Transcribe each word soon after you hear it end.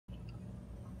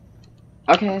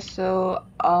Okay, so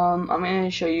I'm going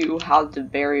to show you how to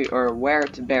bury or where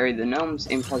to bury the gnomes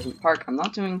in Pleasant Park. I'm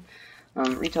not doing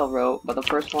retail row, but the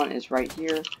first one is right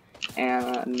here,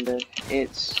 and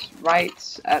it's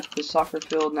right at the soccer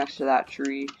field next to that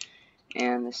tree,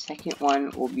 and the second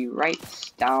one will be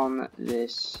right down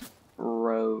this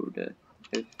road,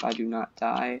 if I do not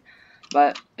die.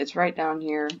 But it's right down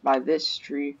here by this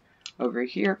tree over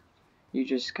here. You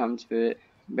just come to it,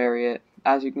 bury it.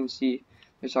 As you can see,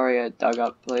 there's already a dug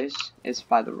up place. It's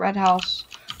by the red house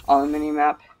on the mini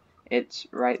map. It's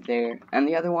right there, and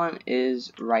the other one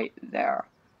is right there.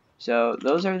 So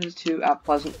those are the two at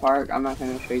Pleasant Park. I'm not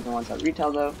going to show you the ones at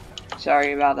retail though.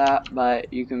 Sorry about that,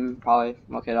 but you can probably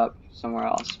look it up somewhere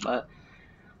else. But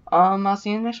I'll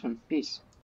see you in the next one. Peace.